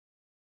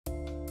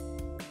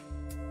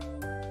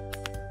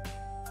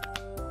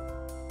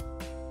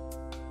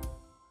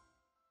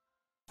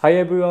Hi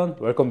everyone,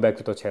 welcome back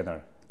to the channel.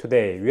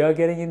 Today we are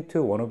getting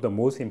into one of the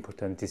most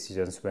important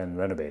decisions when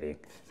renovating,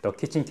 the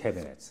kitchen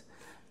cabinets.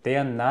 They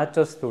are not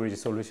just storage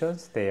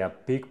solutions, they are a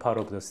big part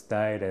of the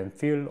style and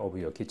feel of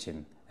your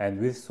kitchen.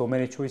 And with so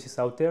many choices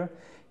out there,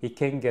 it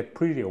can get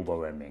pretty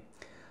overwhelming.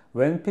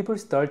 When people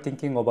start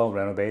thinking about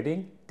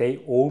renovating, they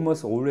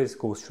almost always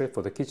go straight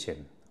for the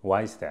kitchen.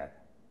 Why is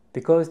that?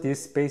 Because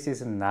these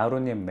spaces not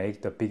only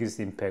make the biggest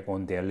impact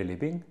on daily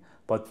living,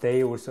 but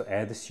they also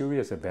add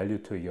serious value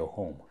to your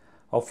home.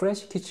 A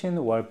fresh kitchen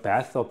or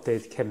bath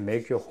update can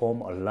make your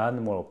home a lot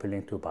more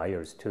appealing to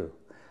buyers too.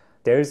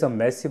 There is a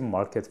massive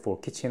market for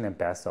kitchen and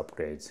bath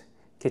upgrades.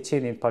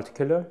 Kitchen in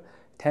particular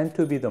tend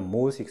to be the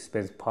most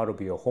expensive part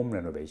of your home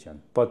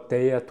renovation, but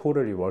they are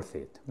totally worth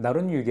it. Not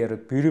only you get a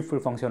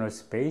beautiful functional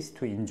space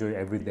to enjoy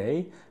every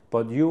day,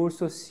 but you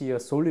also see a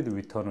solid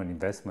return on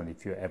investment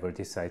if you ever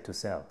decide to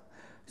sell.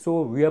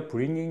 So we are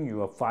bringing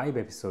you a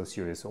 5-episode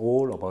series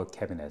all about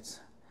cabinets.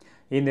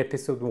 In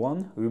episode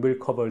 1, we will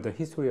cover the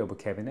history of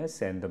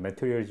cabinets and the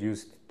materials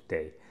used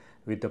today,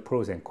 with the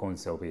pros and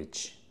cons of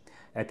each.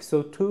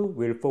 Episode 2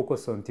 will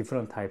focus on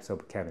different types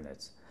of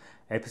cabinets.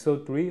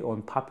 Episode 3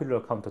 on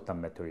popular countertop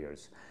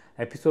materials.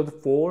 Episode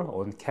 4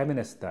 on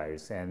cabinet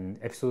styles, and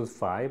episode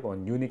 5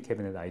 on unique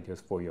cabinet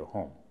ideas for your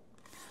home.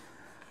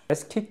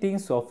 Let's kick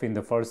things off in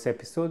the first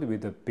episode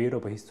with a bit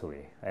of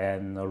history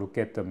and look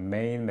at the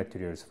main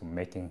materials for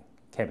making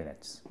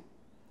cabinets.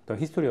 The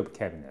history of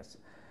cabinets.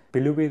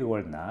 Believe it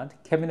or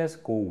not, cabinets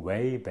go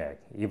way back,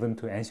 even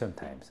to ancient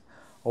times.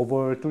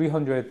 Over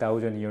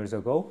 300,000 years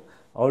ago,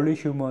 early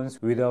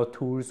humans without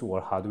tools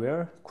or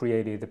hardware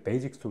created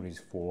basic storage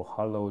for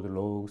hollowed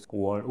logs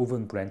or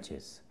woven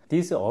branches.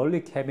 These early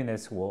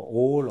cabinets were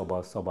all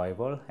about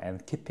survival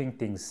and keeping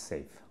things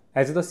safe.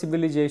 As the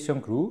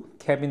civilization grew,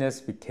 cabinets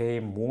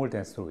became more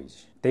than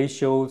storage. They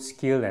showed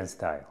skill and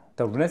style.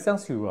 The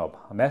Renaissance Europe,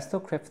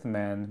 master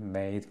craftsmen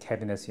made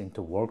cabinets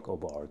into work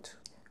of art,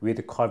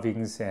 with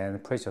carvings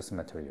and precious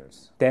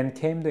materials. Then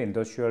came the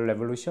Industrial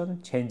Revolution,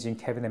 changing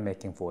cabinet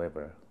making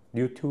forever.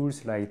 New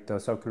tools like the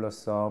circular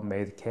saw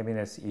made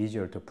cabinets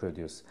easier to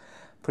produce,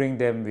 putting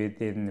them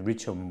within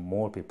reach of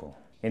more people.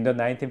 In the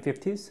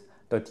 1950s,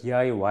 the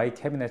DIY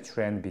cabinet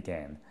trend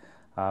began,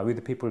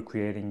 with people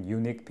creating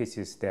unique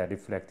pieces that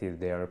reflected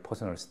their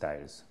personal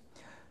styles.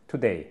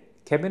 Today,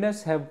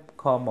 cabinets have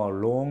come a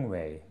long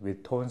way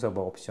with tons of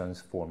options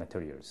for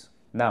materials.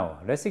 Now,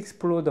 let's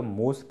explore the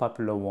most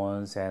popular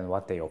ones and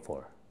what they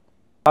offer.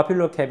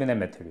 Popular cabinet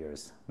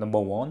materials.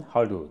 Number 1,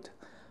 hardwood.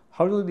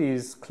 Hardwood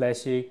is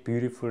classic,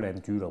 beautiful,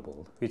 and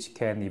durable, which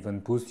can even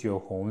boost your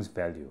home's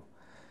value.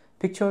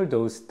 Picture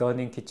those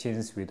stunning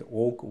kitchens with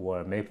oak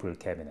or maple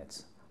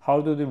cabinets.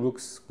 Hardwood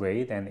looks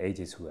great and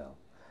ages well,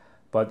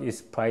 but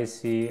it's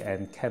pricey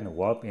and can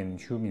warp in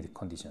humid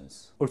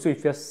conditions. Also,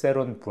 if you're set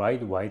on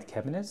bright white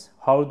cabinets,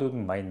 hardwood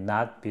might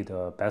not be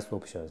the best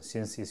option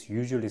since it's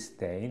usually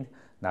stained,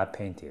 not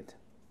painted.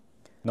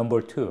 Number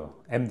 2,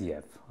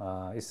 MDF.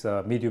 It's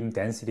a medium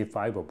density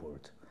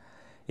fiberboard.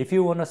 If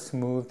you want a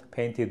smooth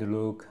painted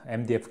look,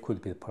 MDF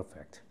could be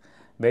perfect.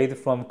 Made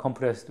from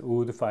compressed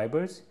wood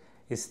fibers,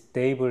 it's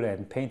stable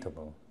and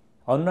paintable.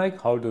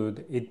 Unlike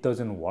hardwood, it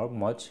doesn't warp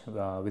much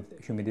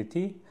with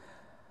humidity,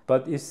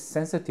 but is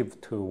sensitive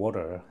to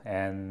water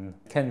and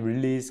can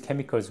release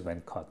chemicals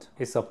when cut.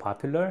 It's a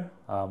popular,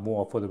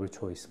 more affordable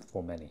choice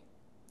for many.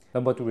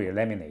 Number 3,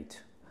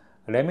 laminate.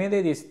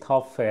 Laminate is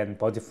tough and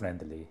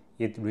budget-friendly.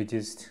 It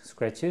resists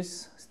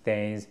scratches,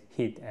 stains,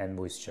 heat, and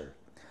moisture.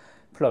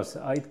 Plus,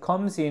 it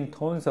comes in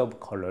tons of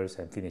colors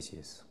and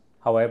finishes.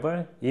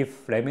 However,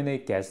 if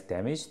laminate gets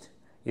damaged,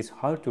 it's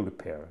hard to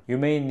repair. You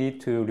may need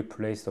to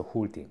replace the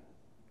whole thing.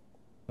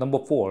 Number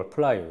 4,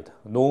 plywood,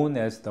 known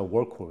as the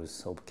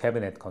workhorse of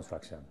cabinet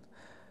construction.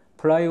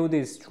 Plywood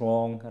is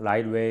strong,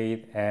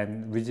 lightweight,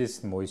 and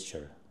resists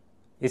moisture.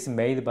 It's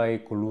made by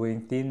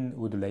gluing thin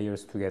wood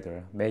layers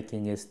together,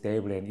 making it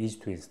stable and easy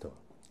to install.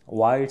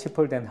 While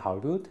cheaper than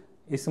hardwood,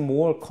 it's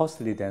more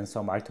costly than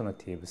some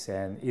alternatives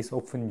and is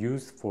often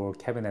used for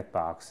cabinet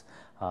box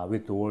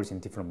with doors in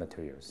different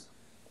materials.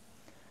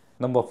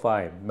 Number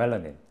 5,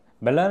 melamine.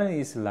 Melamine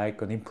is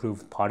like an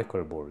improved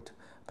particle board,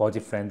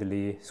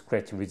 budget-friendly,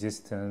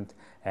 scratch-resistant,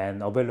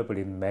 and available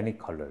in many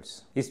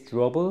colors. It's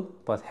durable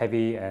but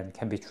heavy and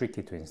can be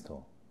tricky to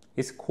install.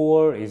 Its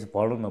core is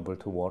vulnerable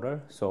to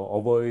water, so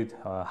avoid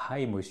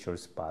high moisture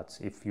spots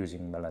if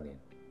using melamine.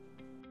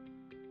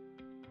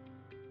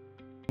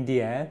 In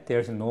the end,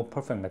 there's no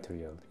perfect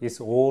material. It's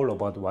all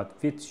about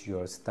what fits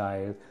your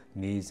style,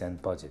 needs,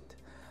 and budget.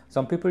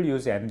 Some people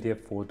use MDF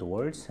for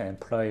doors and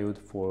plywood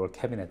for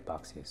cabinet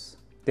boxes.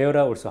 There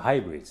are also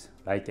hybrids,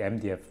 like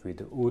MDF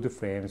with wood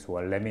frames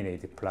or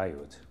laminated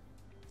plywood.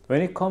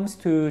 When it comes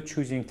to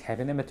choosing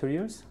cabinet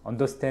materials,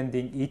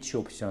 understanding each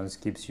option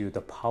gives you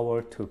the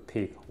power to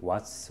pick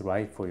what's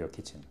right for your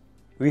kitchen.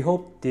 We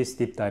hope this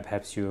deep dive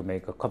helps you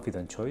make a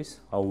confident choice.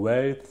 A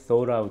well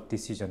thought out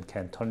decision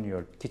can turn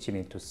your kitchen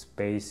into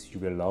space you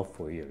will love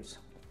for years.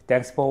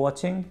 Thanks for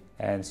watching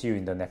and see you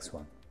in the next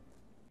one.